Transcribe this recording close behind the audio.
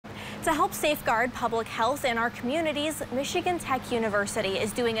To help safeguard public health in our communities, Michigan Tech University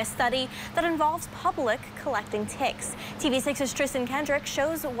is doing a study that involves public collecting ticks. TV6's Tristan Kendrick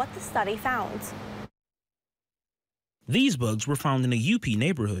shows what the study found. These bugs were found in a UP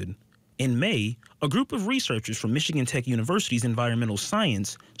neighborhood. In May, a group of researchers from Michigan Tech University's Environmental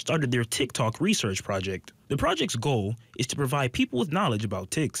Science started their TikTok research project. The project's goal is to provide people with knowledge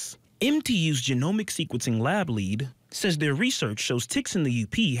about ticks. MTU's genomic sequencing lab lead says their research shows ticks in the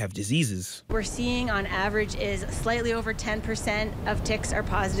UP have diseases. We're seeing on average is slightly over 10% of ticks are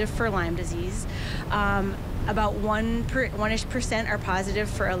positive for Lyme disease. About 1% are positive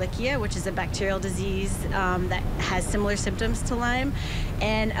for Ehrlichia, which is a bacterial disease that has similar symptoms to Lyme,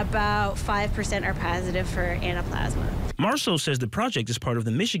 and about 5% are positive for Anaplasma. Marceau says the project is part of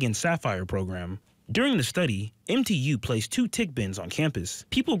the Michigan Sapphire program. During the study, MTU placed 2 tick bins on campus.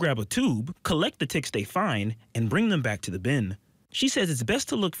 People grab a tube, collect the ticks they find, and bring them back to the bin. She says it's best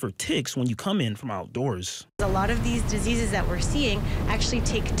to look for ticks when you come in from outdoors. A lot of these diseases that we're seeing actually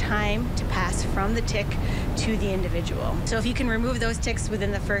take time to pass from the tick to the individual. So if you can remove those ticks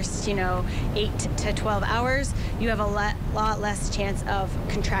within the first, 8 to 12 hours, you have a lot less chance of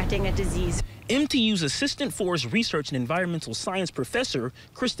contracting a disease. MTU's Assistant Forest Research and Environmental Science professor,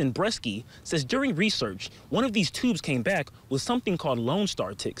 Kristen Bresky, says during research, one of these tubes came back with something called Lone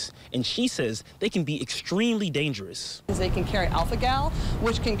Star ticks, and she says they can be extremely dangerous. They can carry alpha-gal,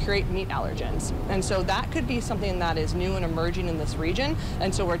 which can create meat allergens. And so that could be something that is new and emerging in this region.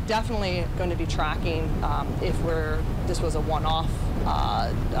 And so we're definitely going to be tracking if this was a one-off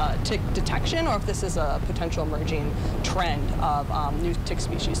tick detection or if this is a potential emerging trend of new tick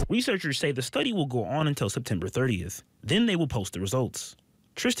species. Researchers say the study will go on until September 30th. Then they will post the results.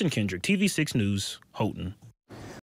 Tristan Kendrick, TV6 News, Houghton.